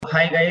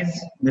hi guys,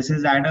 this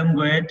is Adam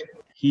Goyette.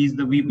 He's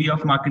the VP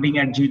of Marketing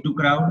at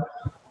G2Crowd.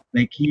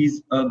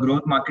 He's a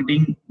growth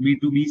marketing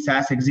B2B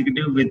SaaS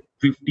executive with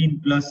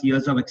 15 plus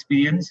years of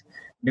experience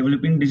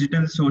developing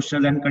digital,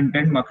 social, and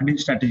content marketing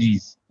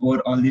strategies over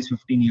all these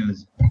 15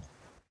 years.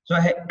 So,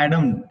 hey,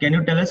 Adam, can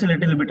you tell us a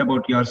little bit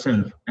about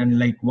yourself and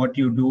what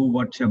you do?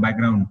 What's your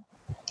background?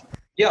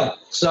 Yeah,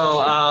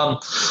 so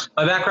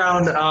my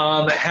background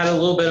had a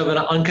little bit of an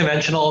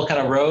unconventional kind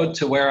of road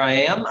to where I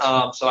am.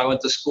 So I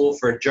went to school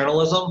for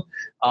journalism,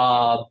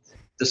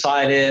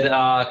 decided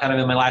kind of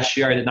in my last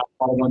year I did not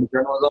want to go into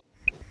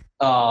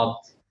journalism.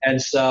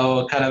 And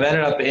so kind of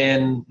ended up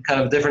in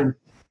kind of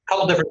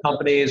couple different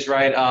companies,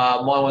 right?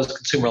 One was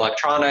consumer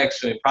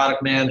electronics, doing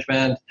product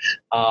management.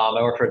 I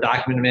worked for a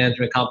document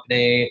management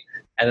company.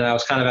 And then I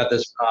was kind of at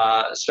this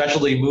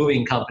specialty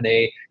moving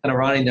company, kind of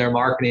running their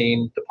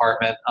marketing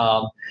department.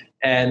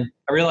 And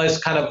I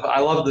realized I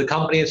loved the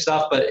company and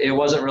stuff, but it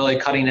wasn't really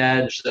cutting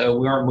edge. We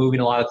weren't moving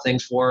a lot of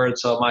things forward.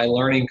 So my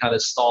learning kind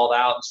of stalled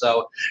out. And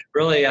so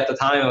really at the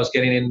time I was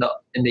getting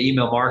into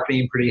email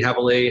marketing pretty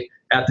heavily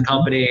at the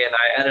company. And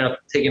I ended up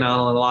taking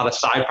on a lot of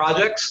side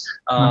projects,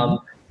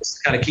 just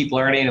to kind of keep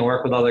learning and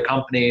work with other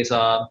companies.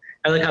 And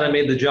then kind of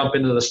made the jump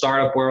into the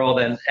startup world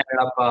and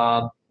ended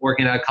up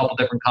working at a couple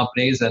different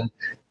companies and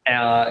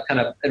kind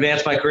of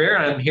advanced my career.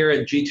 And I'm here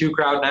at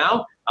G2Crowd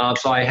now.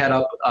 So I head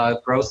up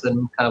growth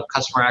and kind of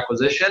customer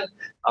acquisition.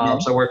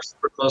 So I work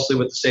super closely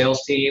with the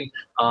sales team.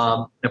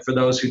 And for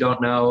those who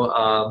don't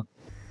know,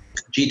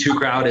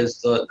 G2Crowd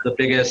is the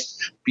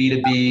biggest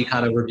B2B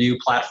kind of review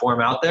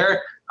platform out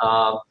there.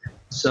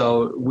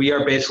 So we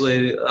are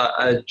basically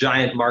a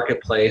giant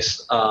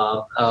marketplace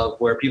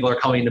where people are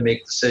coming to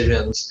make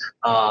decisions.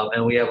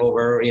 And we have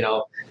over,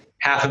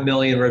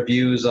 500,000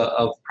 reviews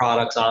of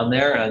products on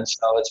there. And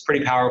so it's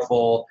pretty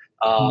powerful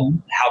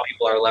how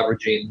people are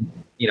leveraging,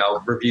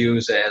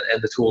 reviews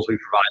and the tools we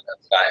provide them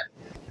today.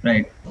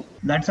 Right.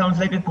 That sounds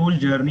like a cool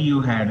journey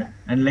you had.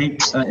 And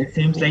it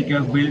seems like you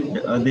have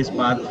built this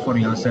path for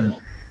yourself.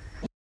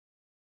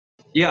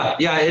 Yeah.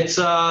 It's,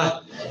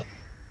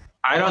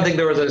 I don't think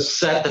there was a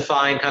set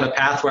defined kind of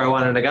path where I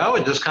wanted to go.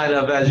 It just kind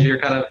of, as you're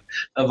kind of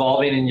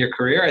evolving in your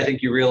career, I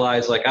think you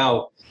realize I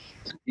don't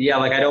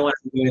want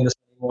to be doing this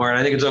anymore. And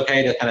I think it's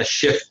okay to kind of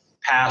shift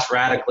paths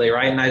radically,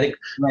 right? And I think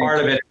part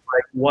of it,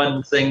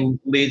 one thing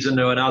leads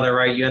into another,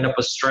 right? You end up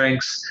with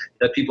strengths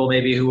that people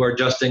maybe who are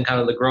just in kind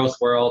of the growth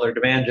world or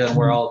demand gen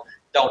world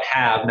don't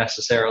have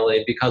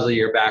necessarily because of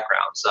your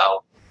background.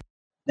 So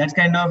that's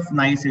kind of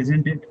nice,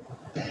 isn't it?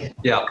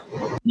 Yeah.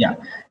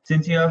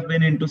 Since you have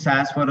been into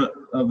SaaS for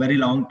a very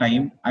long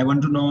time, I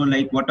want to know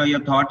what are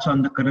your thoughts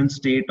on the current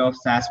state of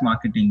SaaS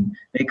marketing?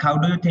 How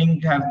do you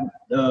think have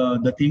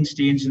the things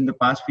changed in the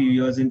past few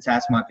years in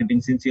SaaS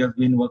marketing since you have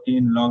been working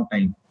in a long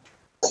time?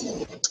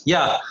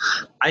 Yeah,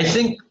 I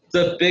think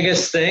the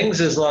biggest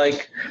things is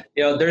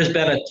there's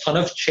been a ton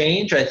of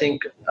change, I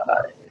think,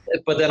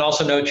 but then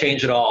also no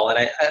change at all.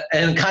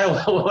 And kind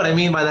of what I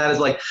mean by that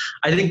is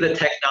I think the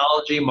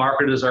technology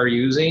marketers are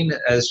using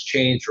has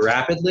changed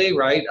rapidly,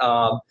 right?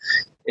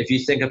 If you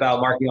think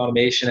about marketing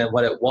automation and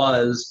what it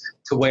was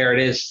to where it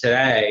is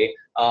today,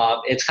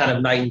 it's kind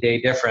of night and day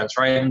difference,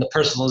 right? And the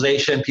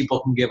personalization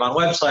people can give on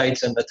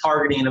websites and the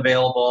targeting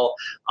available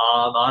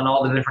on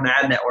all the different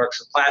ad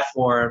networks and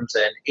platforms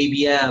and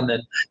ABM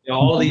and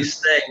all these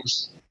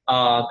things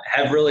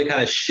have really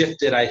kind of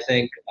shifted, I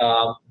think,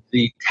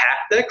 the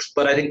tactics,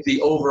 but I think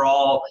the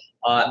overall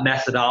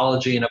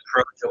methodology and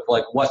approach of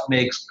what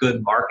makes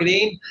good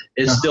marketing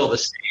is still the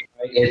same.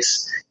 Right?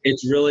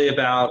 It's really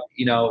about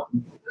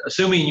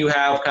assuming you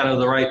have kind of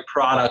the right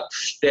product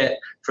fit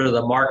for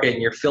the market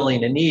and you're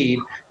filling a need.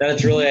 Then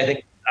it's really, I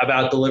think,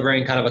 about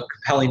delivering kind of a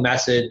compelling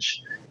message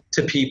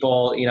to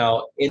people,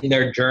 in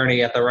their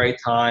journey at the right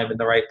time in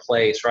the right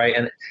place, right?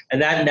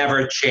 And that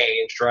never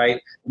changed,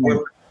 right?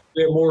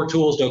 There are more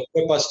tools to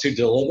equip us to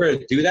deliver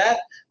to do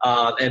that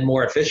and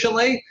more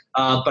efficiently.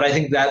 But I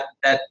think that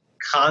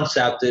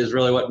concept is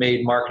really what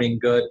made marketing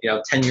good,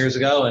 10 years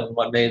ago and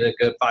what made it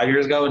good 5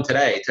 years ago and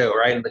today too,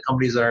 right? And the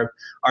companies that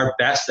are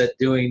best at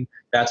doing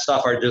that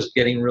stuff are just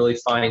getting really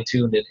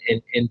fine-tuned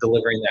in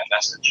delivering that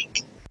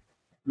message.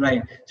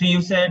 Right. So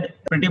you said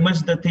pretty much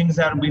the things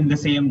have been the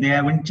same. They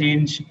haven't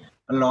changed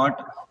a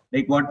lot.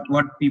 What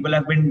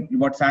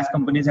SaaS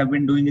companies have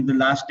been doing in the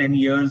last 10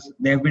 years,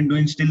 they have been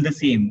doing still the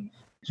same.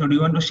 So do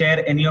you want to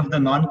share any of the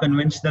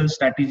non-conventional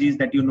strategies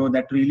that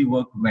that really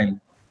work well?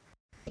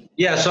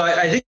 Yeah, so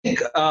I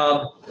think,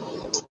 I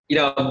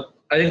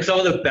think some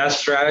of the best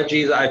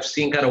strategies I've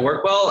seen kind of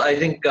work well. I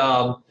think,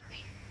 like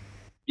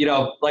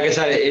I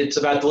said, it's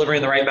about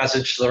delivering the right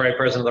message to the right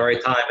person at the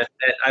right time. And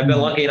I've been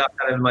lucky enough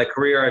kind of in my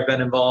career, I've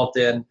been involved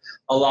in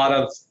a lot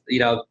of,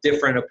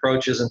 different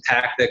approaches and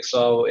tactics.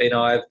 So,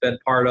 I've been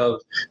part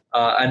of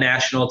a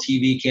national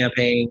TV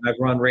campaign. I've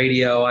run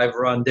radio, I've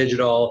run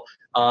digital,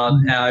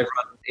 and I've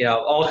run,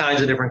 all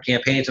kinds of different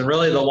campaigns. And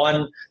really the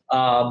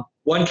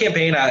one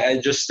campaign I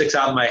just sticks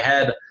out in my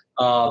head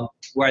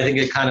where I think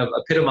it kind of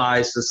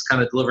epitomized this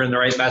kind of delivering the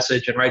right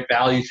message and right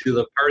value to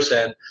the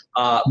person.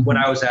 When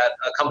I was at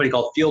a company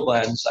called Field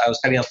Lens, I was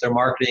heading up their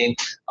marketing.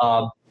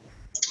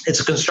 It's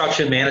a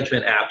construction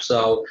management app.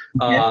 So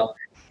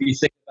you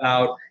think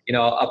about,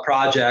 a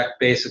project,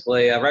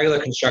 basically a regular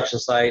construction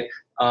site,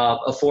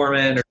 a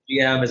foreman or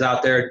GM is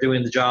out there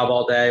doing the job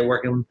all day,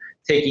 working,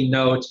 taking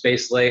notes,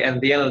 basically. And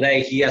at the end of the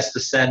day, he has to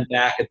send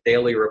back a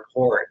daily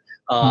report.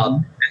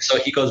 And so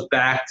he goes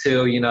back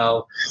to,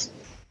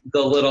 the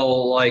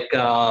little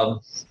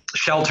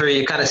shelter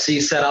you kind of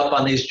see set up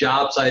on these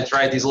job sites,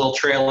 right? These little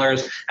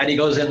trailers, and he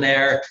goes in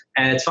there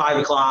and it's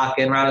 5:00,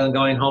 and rather than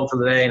going home for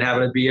the day and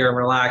having a beer and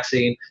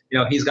relaxing,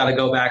 he's got to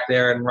go back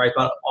there and write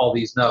out all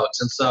these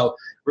notes. And so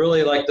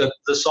really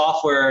the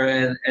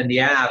software and the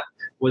app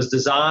was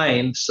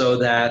designed so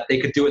that they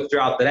could do it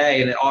throughout the day,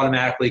 and it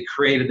automatically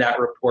created that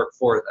report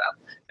for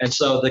them. And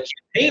so the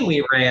campaign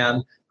we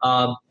ran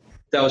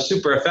that was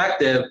super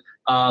effective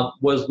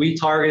was we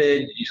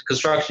targeted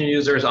construction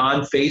users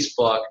on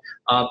Facebook,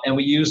 and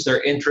we used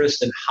their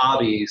interests and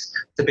hobbies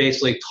to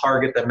basically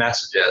target the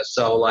messages.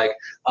 So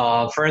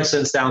for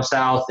instance, down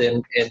south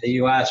in the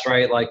US,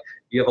 right,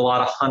 you have a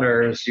lot of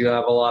hunters, you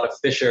have a lot of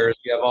fishers,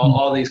 you have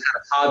all these kind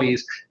of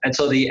hobbies. And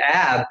so the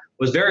ad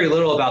was very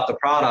little about the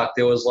product.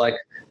 I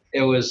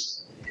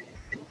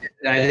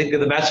think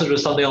the message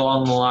was something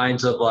along the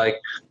lines of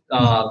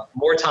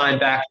more time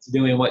back to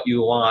doing what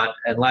you want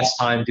and less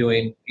time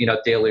doing,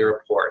 daily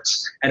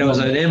reports. And it was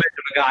an image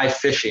of a guy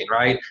fishing,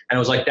 right? And it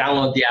was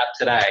download the app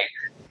today.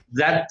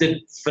 That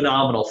did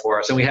phenomenal for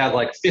us. And we had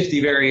 50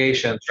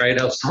 variations, right,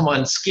 of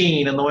someone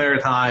skiing in the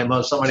wintertime,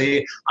 of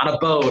somebody on a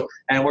boat.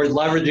 And we're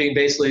leveraging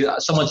basically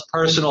someone's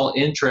personal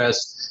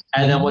interest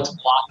and then what's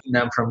blocking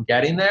them from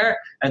getting there.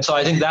 And so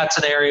I think that's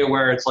an area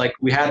where it's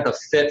we had the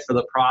fit for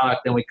the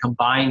product and we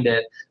combined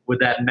it with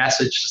that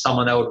message to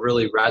someone that would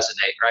really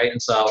resonate, right?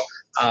 And so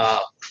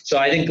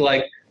I think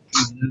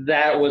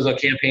that was a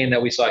campaign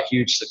that we saw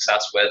huge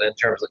success with in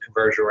terms of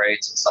conversion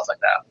rates and stuff like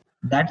that.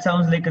 That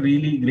sounds like a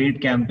really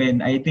great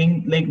campaign. I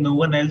think no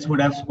one else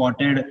would have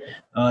spotted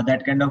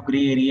that kind of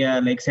gray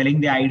area, selling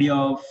the idea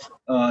of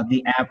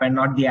the app and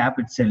not the app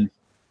itself.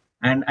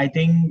 And I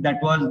think that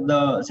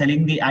was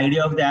selling the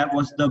idea of the app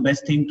was the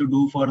best thing to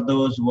do for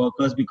those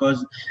workers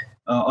because,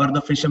 or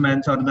the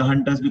fishermen or the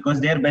hunters,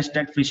 because they're best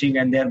at fishing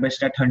and they're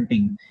best at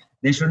hunting.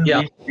 They shouldn't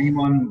waste time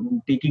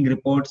on taking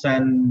reports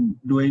and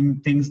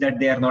doing things that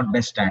they are not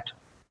best at.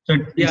 So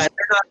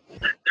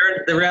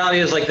the reality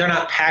is they're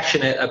not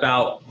passionate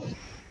about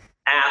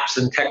apps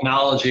and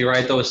technology,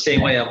 right? The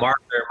same way a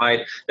marketer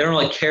might. They don't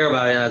really care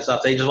about any of that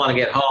stuff. They just want to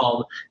get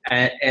home,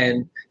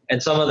 and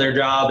some of their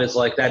job is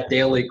that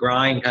daily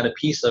grind kind of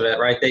piece of it,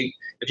 right?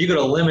 If you could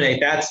eliminate,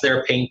 that's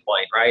their pain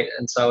point, right?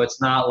 And so it's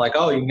not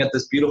you can get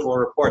this beautiful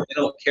report. They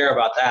don't care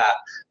about that.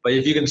 But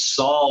if you can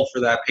solve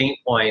for that pain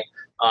point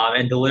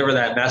and deliver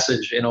that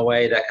message in a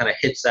way that kind of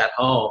hits that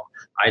home,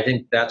 I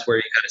think that's where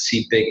you kind of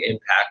see big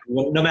impact,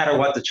 no matter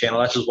what the channel.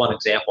 That's just one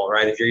example,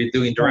 right? If you're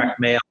doing direct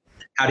mail,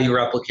 how do you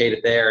replicate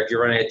it there? If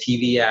you're running a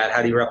TV ad,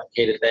 how do you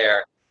replicate it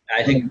there? And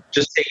I think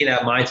just taking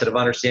that mindset of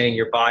understanding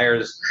your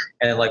buyers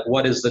and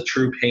what is the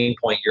true pain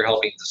point you're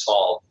helping to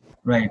solve.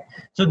 Right.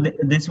 So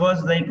this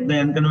was the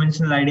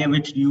unconventional idea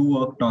which you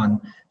worked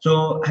on.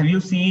 So have you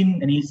seen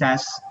any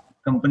SaaS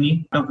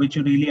company of which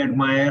you really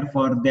admire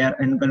for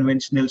their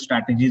unconventional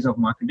strategies of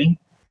marketing?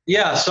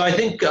 Yeah, so I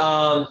think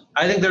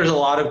there's a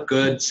lot of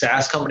good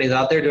SaaS companies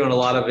out there doing a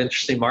lot of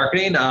interesting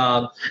marketing.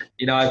 I've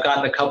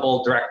gotten a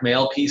couple direct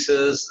mail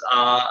pieces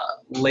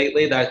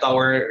lately that I thought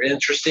were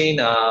interesting.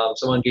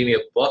 Someone gave me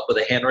a book with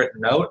a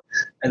handwritten note,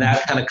 and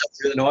that kind of cut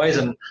through the noise.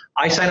 And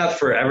I sign up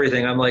for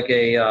everything. I'm like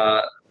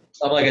a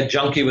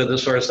junkie with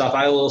this sort of stuff.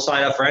 I will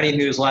sign up for any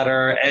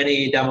newsletter,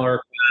 any demo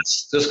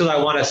requests, just because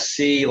I want to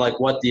see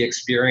what the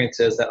experience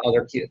is that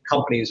other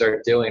companies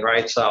are doing,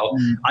 right? So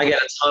I get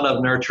a ton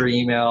of nurture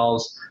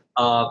emails.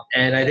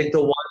 And I think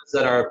the ones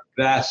that are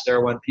best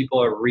are when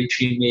people are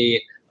reaching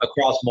me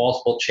across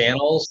multiple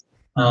channels.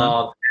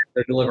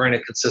 They're delivering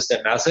a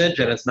consistent message,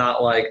 and it's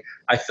not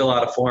I fill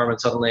out a form and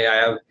suddenly I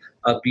have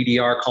a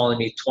BDR calling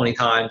me 20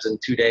 times in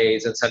 2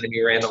 days and sending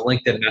me random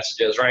LinkedIn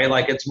messages,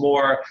 right? It's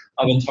more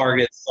of a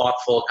target,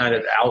 thoughtful kind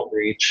of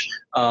outreach.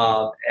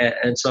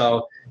 And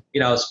so,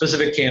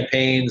 specific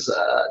campaigns,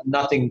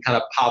 nothing kind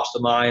of pops to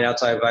mind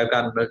outside. I've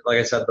gotten, like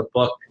I said, the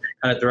book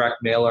kind of direct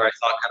mailer, I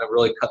thought kind of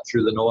really cut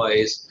through the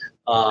noise.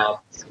 But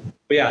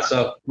yeah,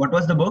 so. What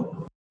was the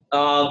book?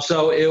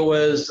 So it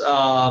was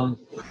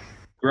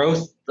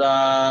growth.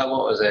 What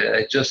was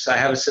it? I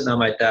have it sitting on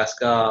my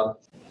desk.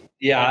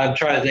 I'm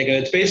trying to think of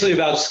it. It's basically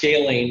about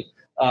scaling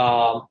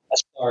a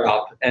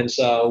startup. And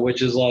so,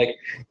 which is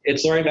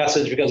it's the right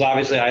message because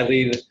obviously I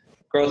lead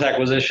growth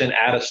acquisition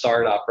at a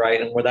startup,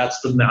 right? And where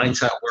that's the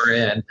mindset we're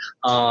in.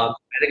 I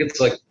think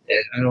it's I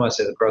don't want to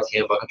say the growth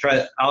handbook.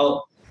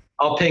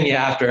 I'll ping you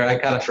after. I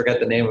kind of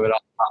forget the name of it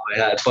off the top of my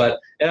head, but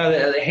it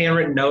had a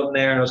handwritten note in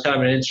there and it was kind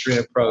of an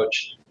interesting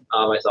approach,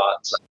 I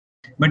thought. So.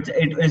 But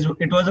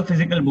it was a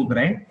physical book,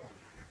 right?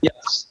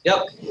 Yes.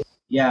 Yep.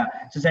 Yeah,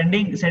 so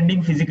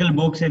sending physical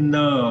books in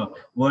the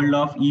world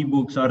of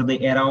ebooks or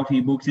the era of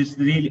ebooks is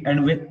really,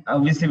 and with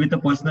obviously with a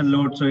personal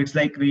load, so it's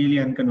like really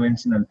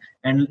unconventional,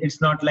 and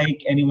it's not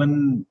like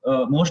anyone,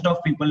 most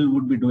of people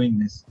would be doing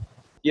this.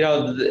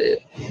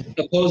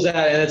 Oppose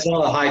that, and it's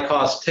not a high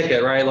cost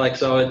ticket, right? Like,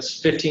 so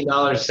it's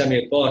 $15 to send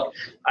me a book.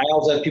 I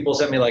also have people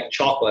send me like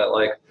chocolate,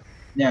 like,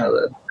 Yeah,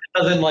 it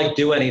doesn't like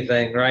do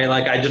anything, right?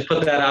 Like, I just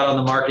put that out on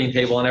the marketing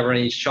table and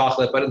everyone eats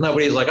chocolate, but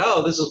nobody's like,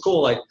 oh, this is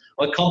cool. Like,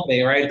 what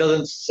company, right? It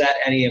doesn't set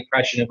any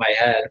impression in my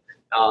head.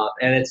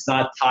 And it's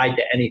not tied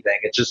to anything.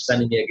 It's just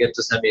sending me a gift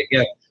to send me a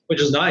gift,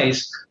 which is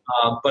nice.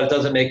 But it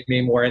doesn't make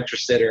me more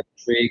interested or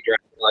intrigued or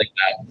anything like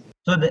that.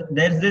 so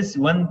there's this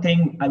one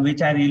thing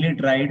which I really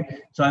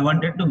tried. So I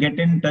wanted to get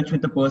in touch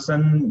with a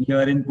person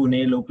here in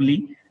Pune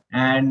locally,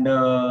 and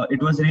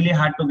it was really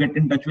hard to get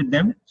in touch with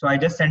them. So I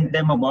just sent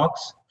them a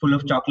box full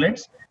of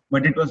chocolates,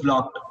 but it was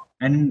locked.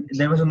 And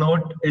there was a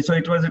note. So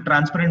it was a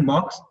transparent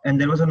box, and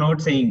there was a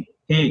note saying,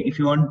 "Hey, if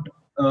you want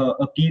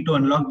a key to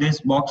unlock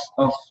this box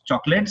of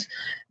chocolates,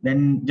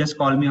 then just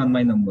call me on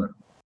my number."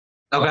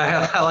 Okay,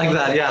 I like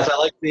that. Yes, I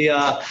like the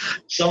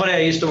somebody I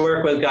used to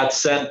work with got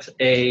sent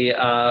a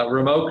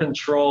remote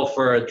control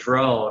for a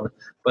drone,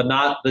 but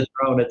not the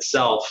drone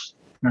itself.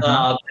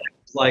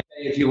 Like,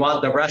 hey, if you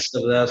want the rest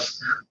of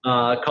this,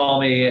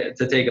 call me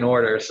to take an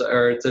order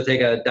or to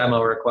take a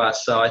demo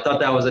request. So I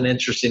thought that was an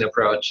interesting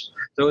approach.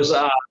 So it was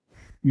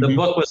the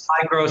book was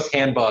High Growth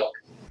Handbook.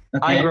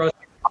 Okay. High Growth,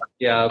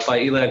 yeah, by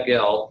Eli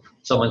Gill.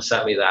 Someone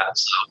sent me that.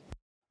 So.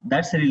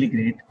 That's really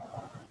great.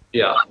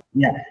 Yeah.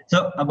 Yeah.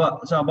 So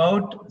about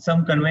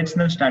some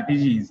conventional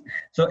strategies.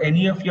 So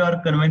any of your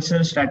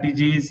conventional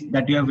strategies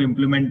that you have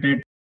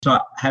implemented, so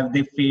have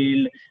they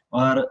failed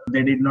or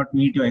they did not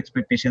meet your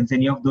expectations?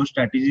 Any of those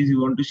strategies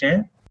you want to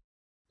share?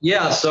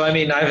 Yeah. So, I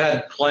mean, I've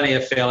had plenty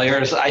of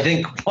failures. I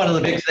think one of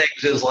the big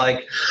things is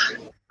like,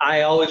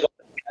 I always want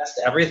to test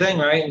everything,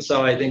 right? And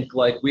so I think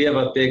like we have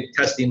a big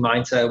testing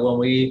mindset when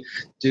we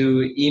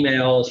do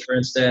emails, for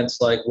instance,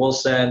 like we'll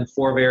send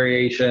 4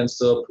 variations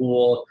to a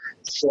pool,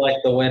 select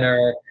the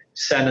winner,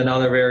 send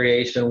another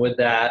variation with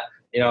that,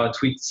 and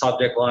tweak the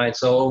subject line.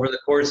 So over the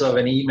course of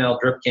an email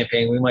drip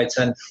campaign, we might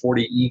send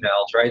 40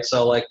 emails, right?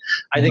 So like,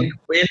 I think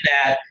in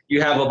that you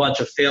have a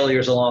bunch of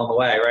failures along the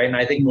way, right? And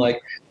I think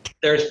like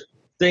there's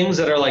things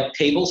that are like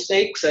table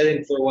stakes, I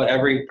think, for what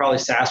every probably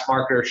SaaS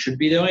marketer should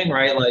be doing,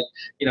 right? Like,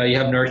 you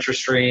have nurture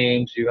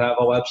streams, you have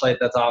a website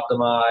that's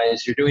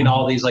optimized, you're doing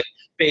all these like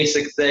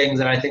basic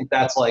things. And I think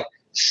that's like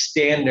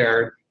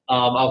standard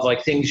of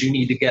like things you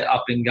need to get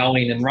up and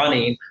going and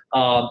running.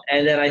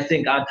 And then I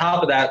think on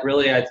top of that,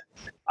 really,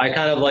 I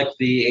kind of like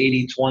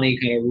the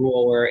 80-20 kind of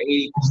rule where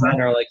 80%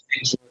 are like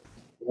things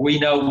we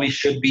know we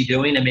should be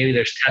doing, and maybe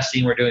there's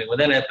testing we're doing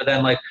within it. But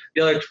then like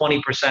the other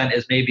 20%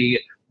 is maybe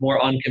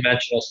more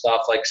unconventional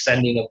stuff, like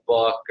sending a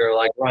book or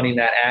like running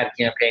that ad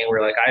campaign where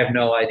like, I have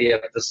no idea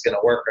if this is going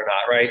to work or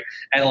not. Right.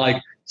 And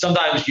like,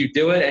 sometimes you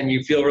do it and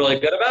you feel really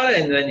good about it.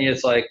 And then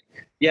it's like,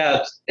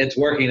 yeah, it's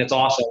working. It's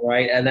awesome.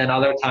 Right. And then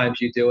other times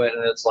you do it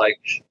and it's like,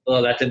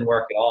 oh, that didn't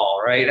work at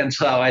all. Right. And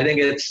so I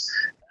think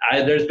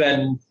there's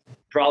been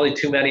probably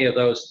too many of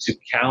those to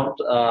count,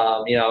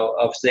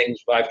 of things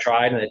I've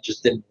tried and it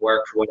just didn't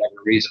work for whatever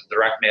reason.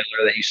 Direct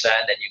mailer that you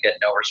send and you get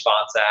no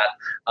response at.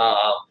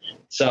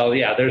 So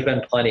yeah, there's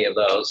been plenty of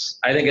those.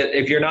 I think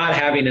if you're not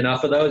having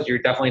enough of those, you're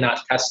definitely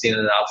not testing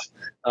enough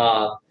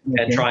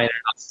and trying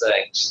enough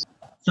things.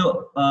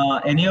 So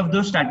any of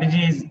those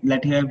strategies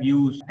that you have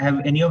used, have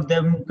any of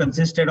them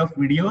consisted of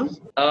videos?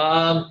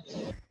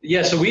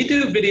 Yeah, so we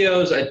do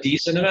videos a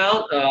decent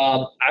amount.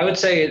 I would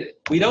say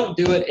we don't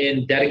do it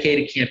in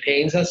dedicated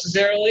campaigns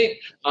necessarily.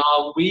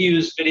 We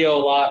use video a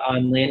lot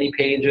on landing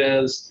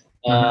pages,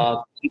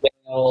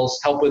 emails,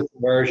 help with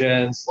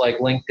conversions, like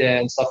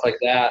LinkedIn, stuff like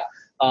that.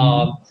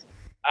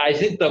 I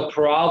think the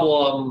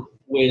problem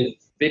with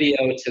video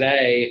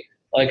today,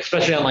 like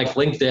especially on like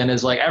LinkedIn,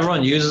 is like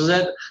everyone uses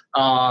it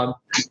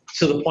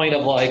to the point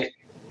of like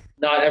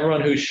not everyone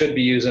who should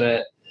be using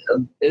it.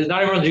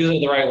 Not everyone's using it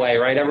the right way,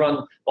 right? A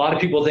lot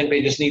of people think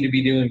they just need to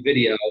be doing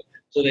video.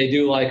 So they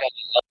do like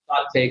a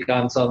hot take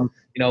on some,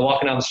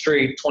 walking down the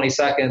street, 20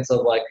 seconds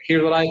of like,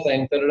 here's what I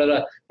think, but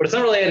it's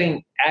not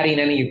really adding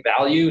any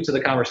value to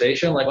the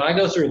conversation. Like when I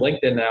go through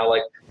LinkedIn now,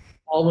 like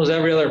almost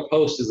every other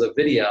post is a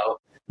video.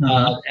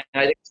 And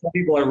I think some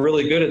people are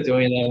really good at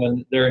doing them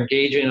and they're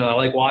engaging and I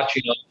like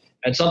watching them.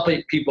 And some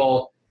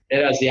people,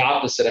 it has the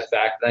opposite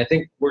effect. And I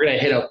think we're going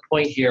to hit a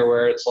point here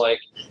where it's like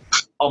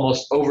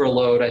almost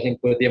overload, I think,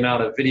 with the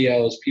amount of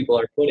videos people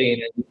are putting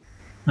in.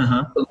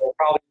 There'll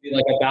probably be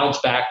like a bounce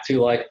back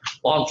to like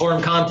long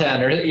form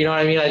content, or you know what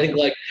I mean? I think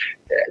like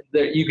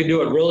you can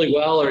do it really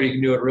well or you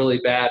can do it really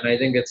bad. And I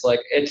think it's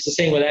the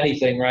same with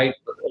anything, right?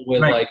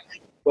 Like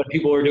when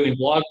people were doing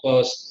blog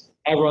posts,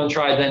 everyone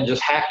tried then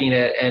just hacking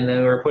it and then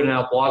we were putting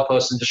out blog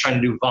posts and just trying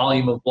to do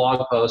volume of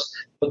blog posts,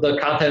 but the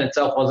content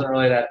itself wasn't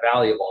really that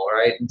valuable,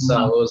 right? And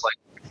so it was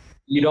like,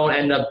 you don't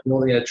end up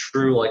building a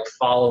true like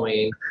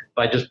following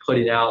by just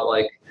putting out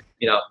like,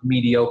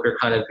 mediocre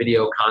kind of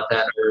video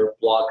content or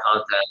blog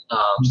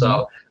content.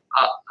 So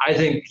I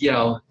think,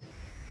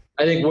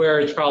 I think where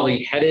it's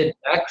probably headed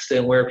next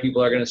and where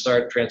people are going to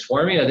start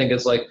transforming, I think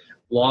it's like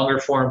longer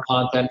form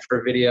content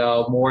for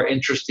video, more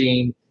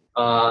interesting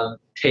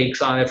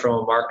takes on it from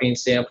a marketing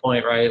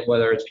standpoint, right?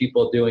 Whether it's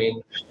people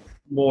doing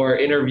more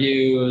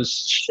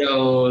interviews,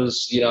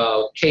 shows,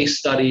 case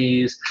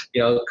studies,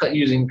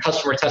 using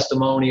customer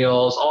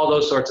testimonials, all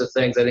those sorts of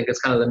things. I think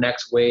it's kind of the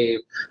next wave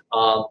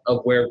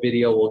of where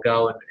video will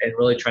go, and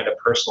really trying to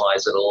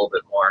personalize it a little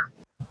bit more.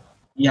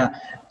 Yeah.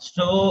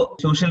 So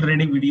social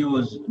ready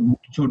videos,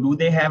 so do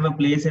they have a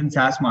place in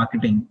SaaS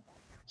marketing?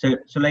 So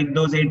like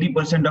those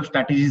 80% of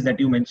strategies that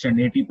you mentioned,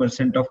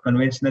 80% of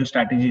conventional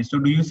strategies. So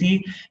do you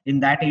see in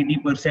that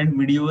 80%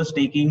 videos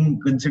taking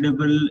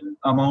considerable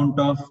amount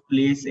of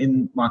place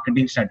in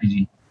marketing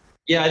strategy?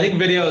 Yeah, I think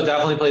video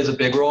definitely plays a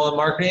big role in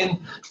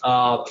marketing.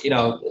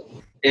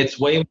 It's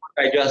way more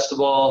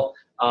digestible.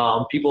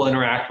 People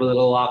interact with it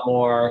a lot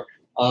more.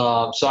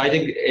 So I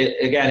think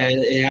it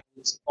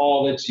has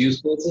all of its use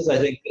cases. I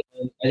think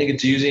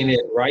it's using it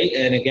right,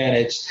 and again,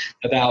 it's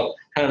about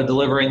kind of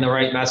delivering the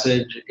right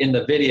message in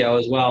the video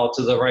as well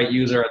to the right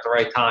user at the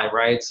right time,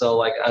 right? So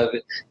like a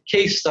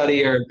case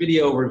study or a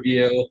video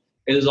review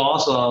is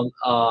awesome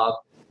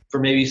for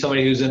maybe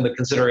somebody who's in the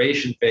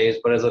consideration phase,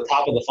 but as a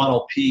top of the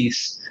funnel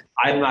piece,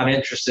 I'm not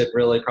interested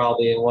really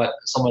probably in what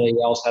somebody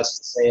else has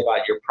to say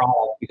about your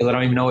product because I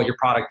don't even know what your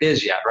product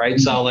is yet, right?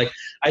 Mm-hmm. So like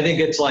I think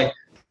it's like,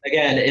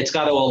 again, it's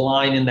got to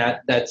align in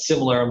that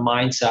similar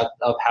mindset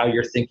of how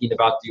you're thinking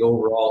about the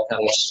overall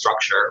kind of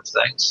structure of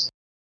things.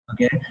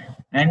 Okay.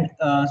 And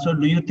so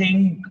do you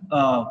think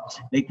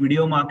like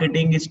video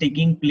marketing is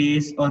taking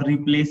place or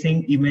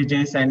replacing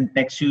images and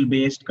textual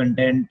based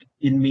content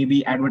in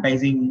maybe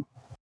advertising?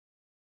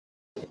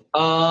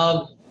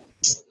 I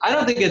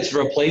don't think it's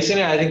replacing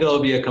it. I think it'll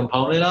be a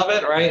component of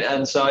it, right?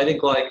 And so I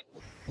think like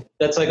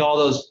that's like all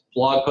those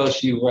blog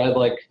posts you read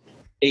like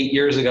 8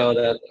 years ago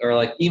that are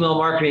like email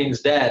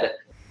marketing's dead.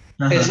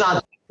 It's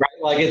not, right?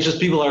 Like it's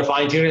just people are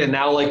fine tuning and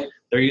now like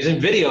they're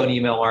using video in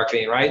email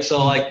marketing, right?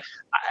 So like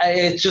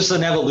it's just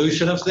an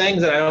evolution of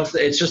things, and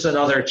it's just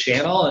another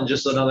channel and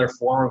just another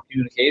form of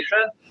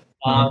communication.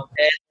 And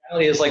the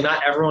reality is like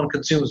not everyone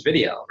consumes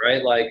video,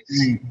 right? Like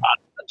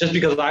just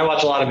because I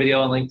watch a lot of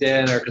video on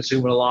LinkedIn or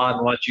consume it a lot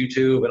and watch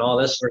YouTube and all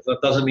this sort of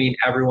stuff doesn't mean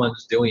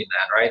everyone's doing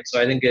that, right? So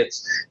I think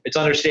it's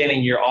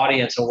understanding your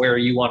audience and where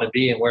you want to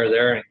be and where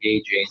they're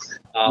engaging,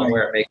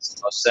 where it makes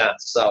the most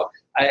sense. So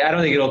I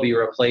don't think it'll be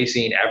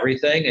replacing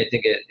everything. I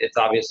think it's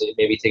obviously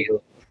maybe taking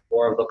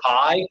more of the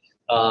pie,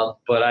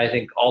 but I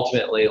think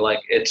ultimately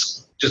like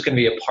it's just going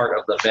to be a part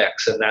of the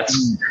mix, and that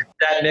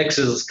mix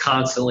is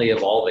constantly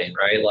evolving,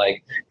 right?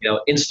 Like,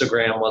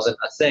 Instagram wasn't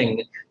a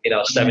thing,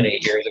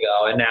 7-8 years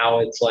ago, and now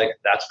it's like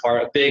that's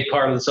a big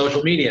part of the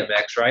social media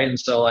mix, right? And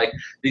so like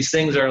these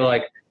things are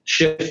like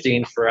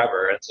shifting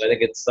forever, and so I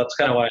think that's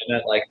kind of what I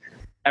meant, like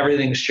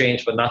everything's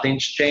changed, but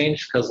nothing's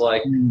changed because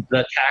like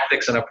the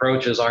tactics and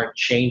approaches aren't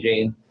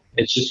changing.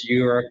 It's just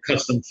you're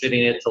custom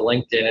fitting it to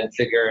LinkedIn and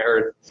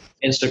or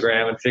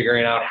Instagram and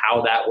figuring out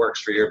how that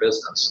works for your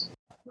business.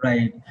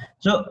 Right.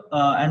 So,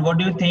 and what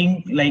do you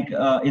think, like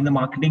in the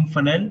marketing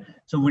funnel,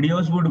 so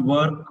videos would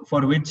work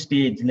for which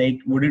stage? Like,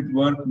 would it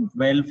work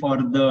well for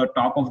the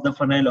top of the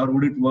funnel or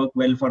would it work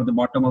well for the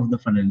bottom of the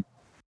funnel?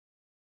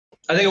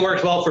 I think it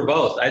works well for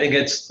both. I think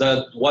it's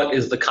what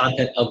is the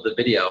content of the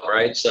video,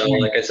 right? So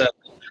like I said,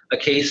 a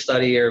case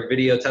study or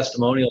video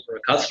testimonial from a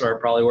customer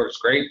probably works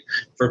great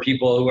for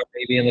people who are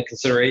maybe in the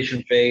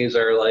consideration phase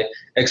or like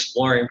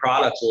exploring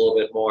products a little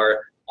bit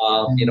more.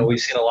 We've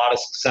seen a lot of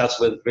success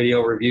with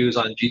video reviews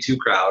on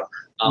G2Crowd,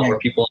 where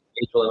people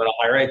engage with them at a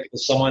high rate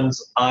because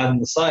someone's on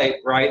the site,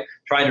 right,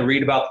 trying to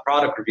read about the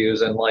product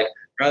reviews, and like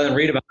rather than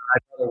read about it,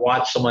 I'd rather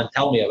watch someone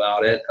tell me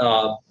about it.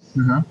 Top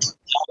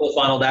of the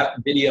funnel, that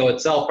video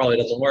itself probably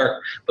doesn't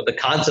work, but the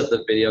concept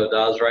of video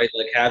does, right?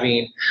 Like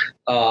having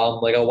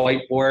like a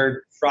whiteboard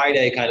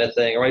Friday kind of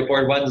thing, or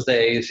whiteboard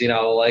Wednesdays,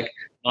 like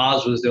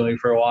Oz was doing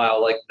for a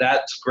while. Like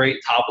that's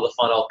great top of the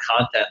funnel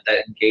content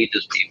that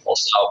engages people.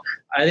 So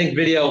I think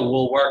video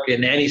will work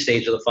in any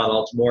stage of the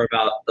funnel. It's more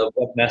about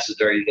what message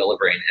are you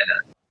delivering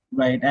in it.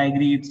 Right, I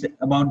agree. It's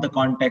about the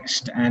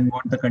context and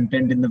what the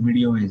content in the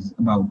video is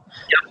about.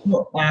 Yep.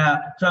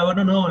 So I want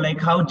to know like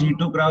how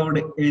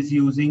G2Crowd is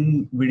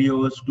using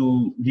videos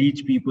to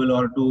reach people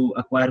or to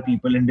acquire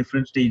people in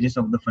different stages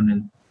of the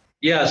funnel.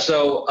 Yeah,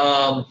 so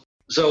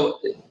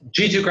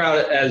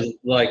G2Crowd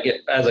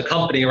as a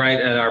company, right,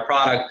 and our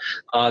product,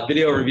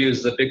 video reviews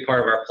is a big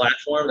part of our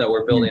platform that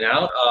we're building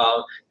out.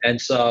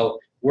 And so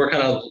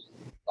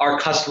our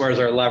customers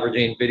are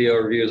leveraging video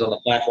reviews on the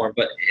platform.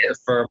 But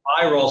for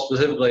my role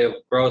specifically of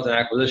growth and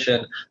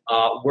acquisition,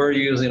 we're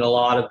using a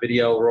lot of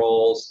video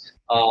roles.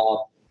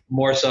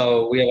 More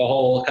so, we have a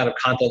whole kind of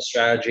content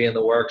strategy in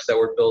the works that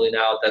we're building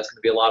out. That's going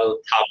to be a lot of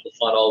the top of the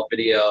funnel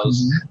videos.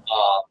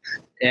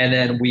 And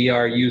then we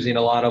are using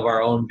a lot of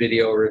our own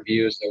video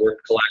reviews that we're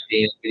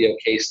collecting, video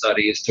case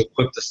studies to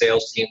equip the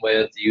sales team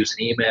with,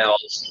 using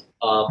emails.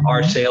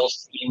 Our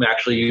sales team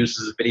actually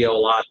uses video a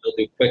lot. They'll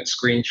do quick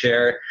screen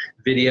share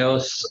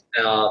videos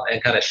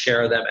and kind of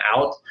share them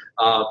out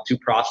to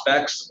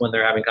prospects when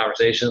they're having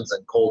conversations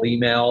and cold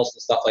emails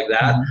and stuff like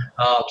that.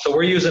 So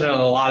we're using it in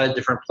a lot of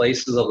different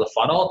places of the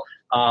funnel.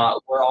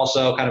 We're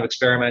also kind of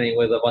experimenting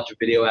with a bunch of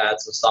video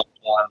ads and stuff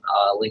on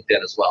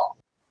LinkedIn as well.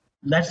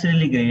 That's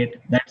really great.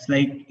 That's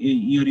like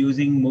you're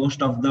using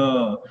most of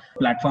the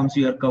platforms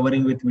you are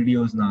covering with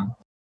videos now.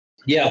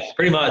 Yeah,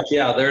 pretty much.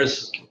 Yeah,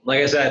 there's, like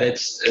I said,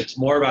 it's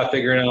more about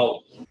figuring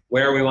out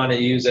where we want to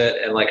use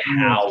it and like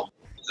how,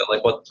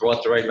 like what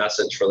the right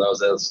message for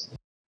those is.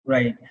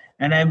 Right.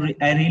 And I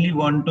really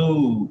want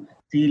to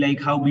see like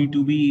how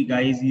B2B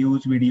guys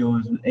use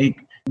videos,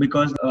 like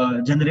because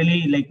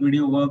generally like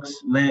video works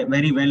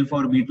very well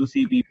for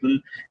B2C people,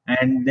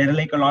 and there are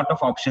like a lot of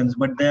options,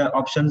 but the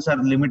options are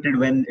limited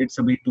when it's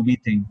a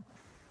B2B thing.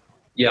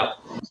 Yeah.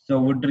 So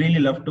would really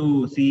love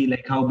to see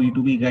like how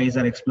B2B guys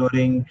are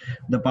exploring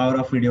the power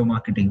of video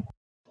marketing.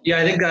 Yeah,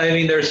 I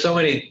mean there's so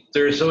many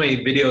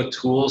video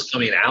tools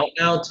coming out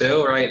now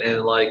too, right?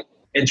 And like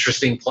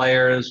interesting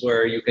players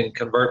where you can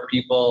convert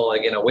people,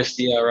 like in a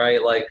Wistia,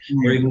 right? Like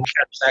where you can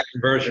catch that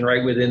conversion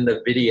right within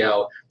the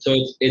video. So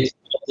it's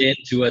built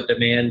into a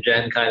demand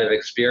gen kind of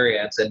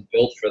experience and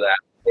built for that.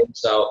 And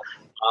so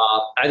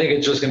I think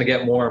it's just going to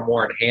get more and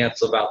more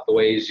enhanced about the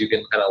ways you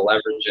can kind of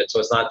leverage it. So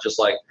it's not just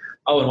like,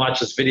 oh, and watch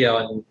this video.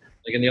 And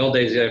like in the old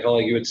days, I felt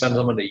like you would send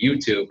someone to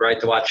YouTube, right,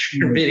 to watch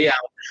your video.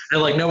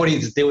 And like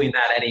nobody's doing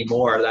that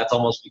anymore. That's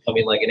almost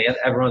becoming like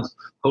everyone's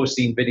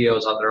posting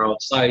videos on their own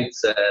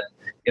sites and,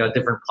 you know,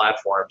 different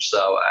platforms.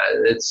 So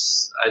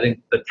I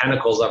think the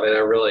tentacles of it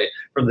are really,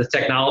 from the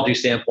technology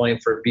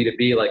standpoint for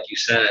B2B, like you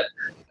said,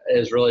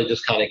 is really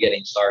just kind of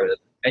getting started.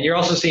 And you're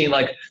also seeing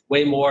like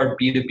way more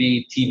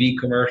B2B TV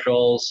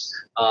commercials.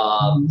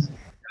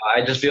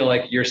 I just feel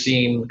like you're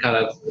seeing kind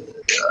of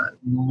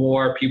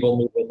more people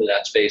move into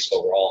that space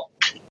overall.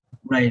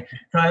 Right.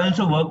 So I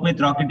also work with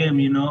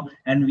Rocketeam,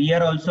 and we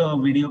are also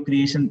a video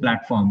creation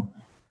platform.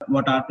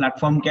 What our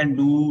platform can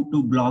do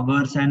to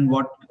bloggers and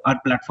what our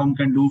platform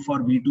can do for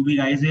B2B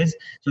guys is,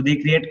 so they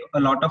create a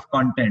lot of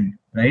content,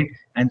 right?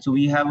 And so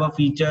we have a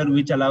feature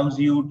which allows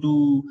you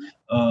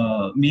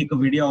to make a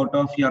video out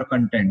of your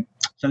content.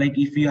 So like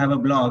if you have a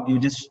blog, you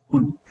just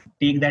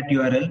take that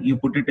URL, you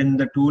put it in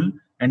the tool,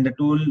 and the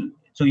tool,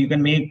 so you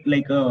can make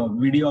like a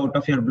video out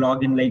of your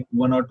blog in like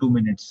 1 or 2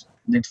 minutes.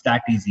 It's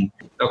that easy.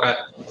 Okay.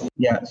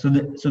 Yeah. So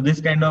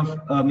this kind of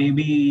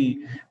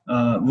maybe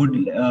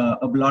would a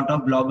lot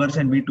of bloggers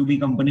and B2B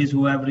companies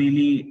who are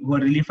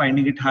really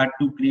finding it hard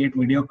to create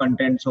video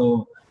content.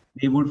 So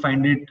they would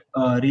find it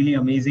really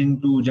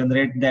amazing to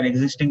generate their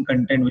existing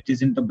content, which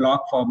is in the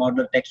blog form or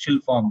the textual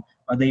form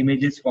or the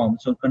images form.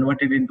 So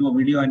convert it into a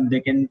video, and they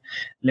can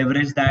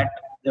leverage that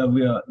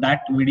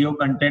video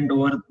content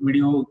over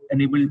video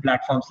enabled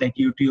platforms like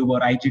YouTube or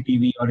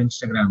IGTV or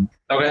Instagram.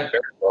 Okay.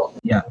 Very cool.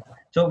 Yeah.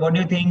 So what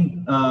do you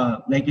think,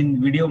 like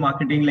in video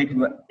marketing, like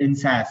in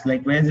SaaS,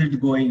 like where is it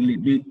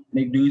going? Do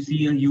you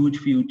see a huge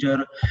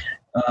future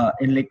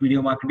in like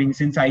video marketing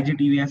since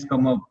IGTV has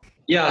come up?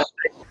 Yeah,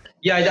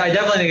 I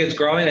definitely think it's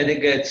growing. I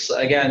think it's,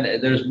 again,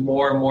 there's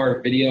more and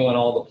more video on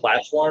all the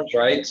platforms,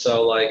 right?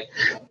 So like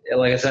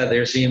I said,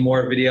 they're seeing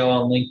more video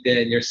on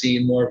LinkedIn. You're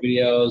seeing more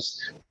videos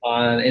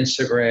on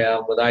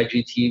Instagram with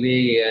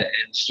IGTV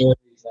and stories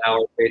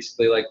now are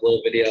basically like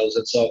little videos.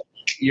 And so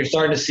you're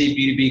starting to see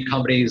B2B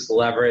companies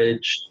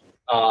leverage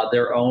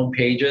their own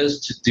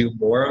pages to do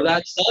more of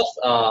that stuff.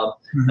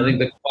 I think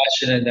the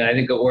question, and I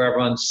think where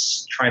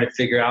everyone's trying to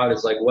figure out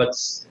is like,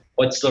 what's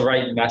the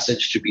right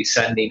message to be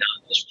sending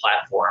on those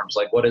platforms?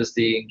 Like, what is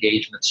the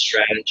engagement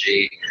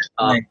strategy?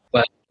 Right.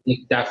 But I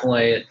think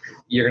definitely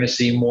you're going to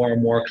see more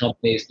and more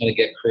companies going to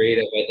get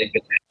creative. I think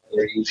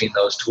they're using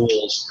those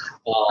tools,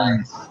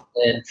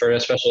 and for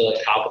especially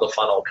like top of the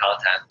funnel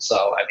content. So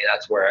I mean,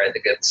 that's where I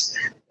think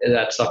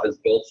that stuff is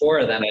built for.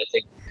 And then I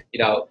think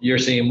you're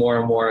seeing more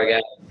and more,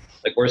 again,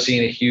 like we're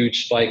seeing a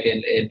huge spike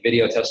in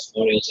video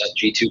testimonials on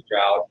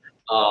G2Crowd,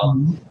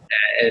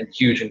 and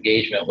huge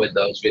engagement with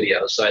those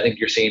videos. So I think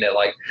you're seeing it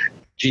like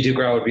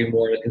G2Crowd would be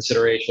more a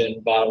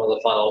consideration, bottom of the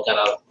funnel kind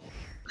of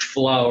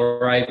flow,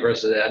 right,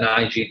 versus an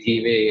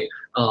IGTV.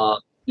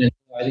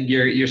 I think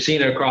you're seeing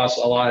it across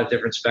a lot of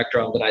different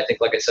spectrums, and I think,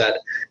 like I said,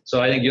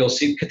 so I think you'll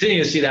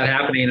continue to see that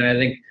happening. And I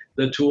think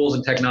the tools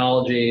and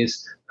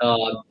technologies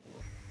are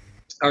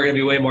going to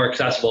be way more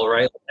accessible,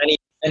 right?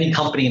 Any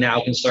company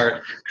now can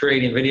start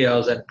creating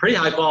videos, and pretty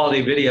high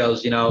quality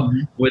videos,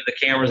 with the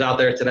cameras out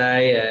there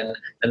today and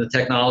the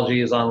technology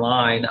is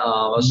online,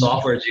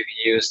 softwares you can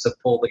use to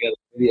pull together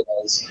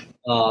videos.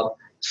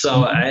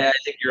 So I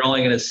think you're only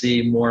going to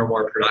see more and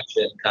more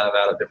production kind of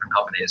out of different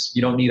companies.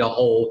 You don't need a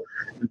whole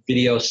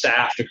video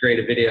staff to create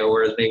a video,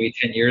 whereas maybe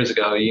 10 years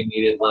ago you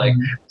needed like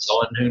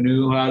someone who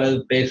knew how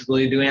to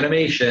basically do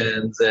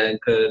animations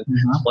and could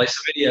splice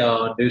a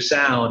video and do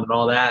sound and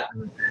all that.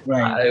 And,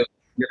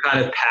 you're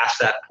kind of past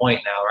that point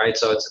now, right?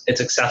 So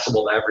it's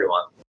accessible to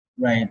everyone.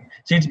 Right.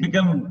 So it's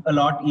become a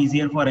lot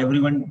easier for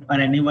everyone or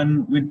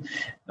anyone with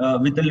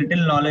a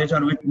little knowledge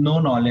or with no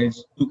knowledge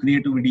to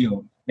create a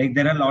video. Like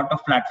there are a lot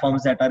of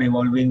platforms that are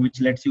evolving,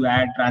 which lets you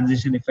add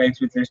transition effects,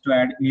 which lets you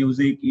add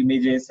music,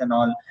 images, and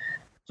all.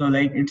 So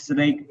like it's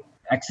like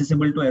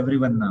accessible to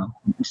everyone now.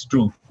 It's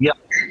true. Yeah.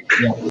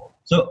 Yeah.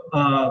 So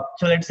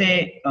let's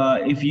say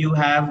if you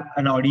have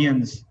an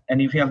audience,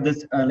 and if you have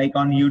this like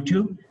on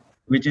YouTube,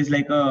 which is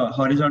like a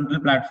horizontal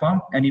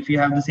platform, and if you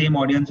have the same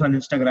audience on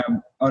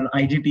Instagram or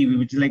IGTV,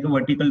 which is like a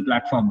vertical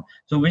platform,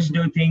 so which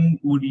do you think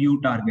would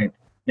you target,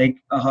 like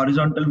a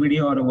horizontal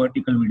video or a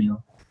vertical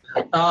video?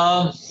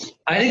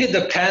 I think it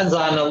depends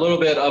on a little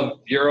bit of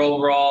your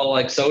overall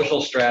like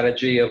social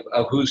strategy of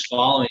who's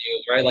following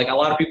you, right? Like a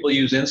lot of people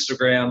use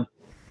Instagram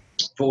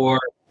for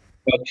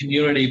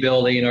community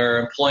building or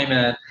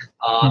employment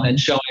and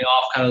showing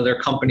off kind of their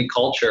company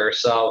culture.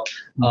 So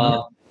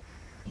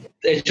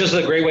it's just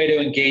a great way to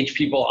engage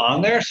people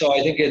on there. So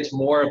I think it's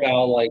more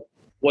about like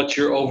what's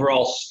your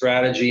overall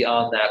strategy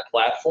on that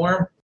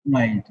platform.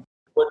 Right.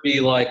 Would be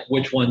like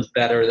which one's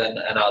better than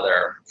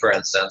another, for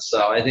instance.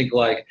 So I think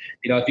like,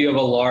 if you have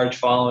a large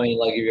following,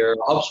 like if you're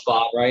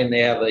HubSpot, right, and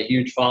they have a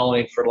huge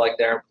following for like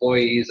their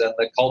employees and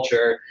the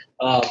culture,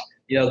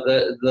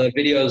 the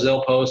videos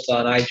they'll post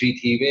on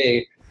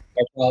IGTV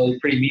are probably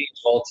pretty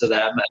meaningful to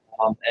them,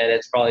 and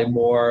it's probably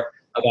more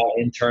about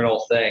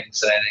internal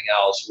things than anything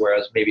else.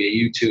 Whereas maybe a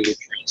YouTube,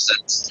 for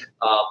instance,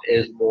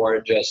 is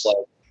more just like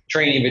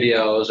training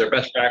videos or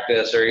best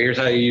practice or here's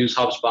how you use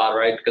HubSpot,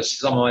 right? Because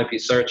someone might be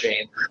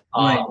searching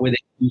within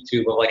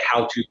YouTube of like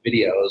how-to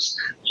videos.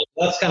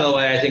 That's kind of the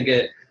way I think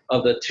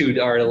of the two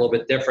are a little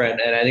bit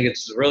different. And I think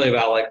it's really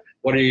about like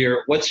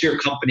what's your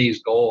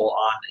company's goal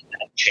on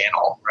that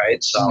channel,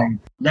 right? So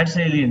that's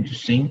really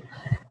interesting.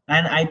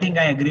 And I think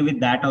I agree with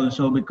that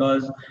also,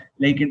 because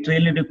like it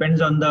really depends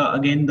on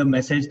the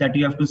message that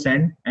you have to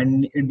send,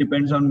 and it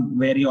depends on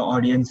where your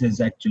audience is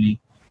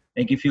actually.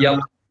 Like if you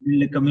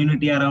build a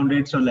community around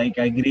it, so like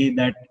I agree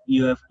that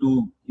you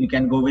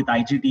can go with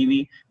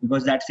IGTV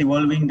because that's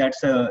evolving.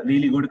 That's a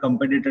really good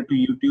competitor to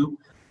YouTube.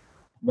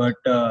 But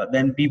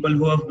then people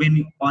who have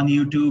been on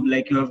YouTube,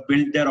 like you have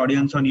built their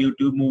audience on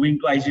YouTube, moving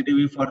to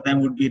IGTV for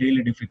them would be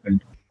really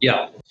difficult.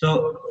 Yeah.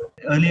 So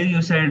earlier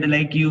you said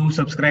like you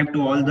subscribe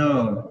to all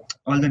the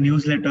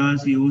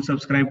newsletters, you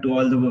subscribe to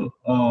all the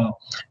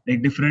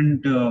like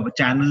different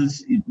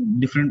channels,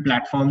 different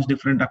platforms,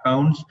 different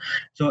accounts.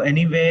 So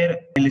anywhere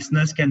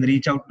listeners can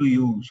reach out to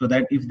you, so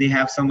that if they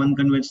have some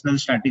unconventional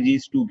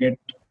strategies to get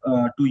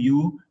to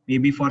you,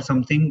 maybe for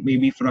something,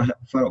 maybe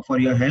for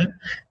your help.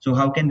 So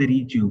how can they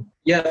reach you?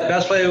 Yeah, the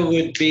best way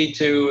would be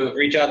to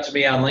reach out to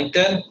me on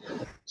LinkedIn.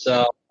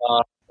 So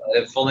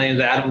full name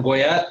is Adam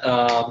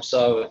Goyette.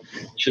 So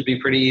it should be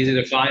pretty easy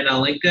to find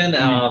on LinkedIn.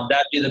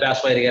 That'd be the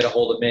best way to get a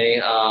hold of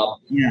me.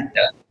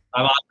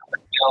 I'm on,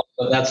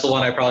 so that's the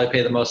one I probably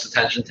pay the most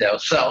attention to.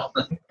 So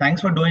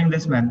thanks for doing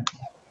this, man.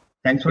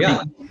 Thanks for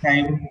taking the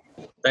time.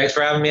 Thanks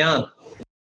for having me on.